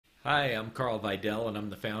Hi, I'm Carl Vidal, and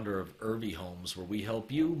I'm the founder of Irvie Homes, where we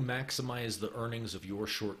help you maximize the earnings of your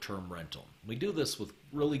short-term rental. We do this with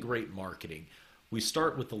really great marketing. We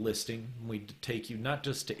start with the listing. We take you not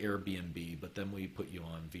just to Airbnb, but then we put you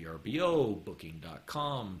on VRBO,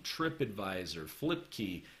 Booking.com, TripAdvisor,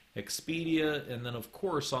 Flipkey, Expedia, and then of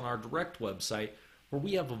course on our direct website, where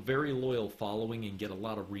we have a very loyal following and get a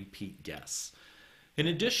lot of repeat guests. In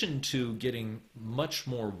addition to getting much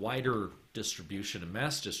more wider distribution and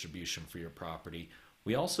mass distribution for your property,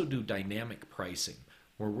 we also do dynamic pricing,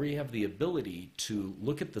 where we have the ability to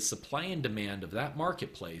look at the supply and demand of that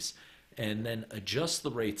marketplace and then adjust the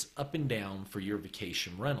rates up and down for your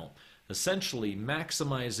vacation rental, essentially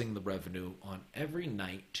maximizing the revenue on every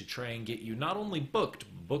night to try and get you not only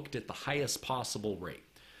booked at the highest possible rate.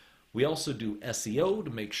 We also do SEO to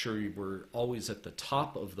make sure we're always at the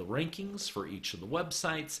top of the rankings for each of the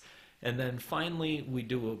websites. And then finally, we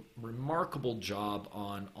do a remarkable job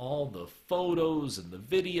on all the photos and the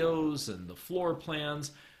videos and the floor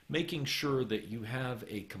plans, making sure that you have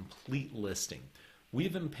a complete listing. We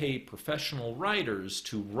even pay professional writers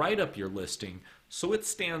to write up your listing so it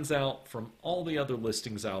stands out from all the other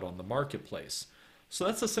listings out on the marketplace. So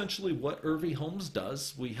that's essentially what Irvie Homes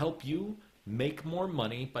does. We help you make more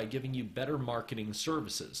money by giving you better marketing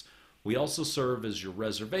services. We also serve as your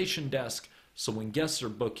reservation desk, so when guests are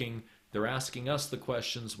booking, they're asking us the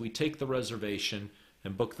questions, we take the reservation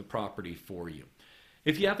and book the property for you.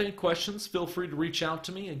 If you have any questions, feel free to reach out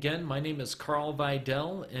to me. Again, my name is Carl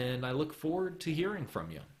Vidal, and I look forward to hearing from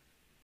you.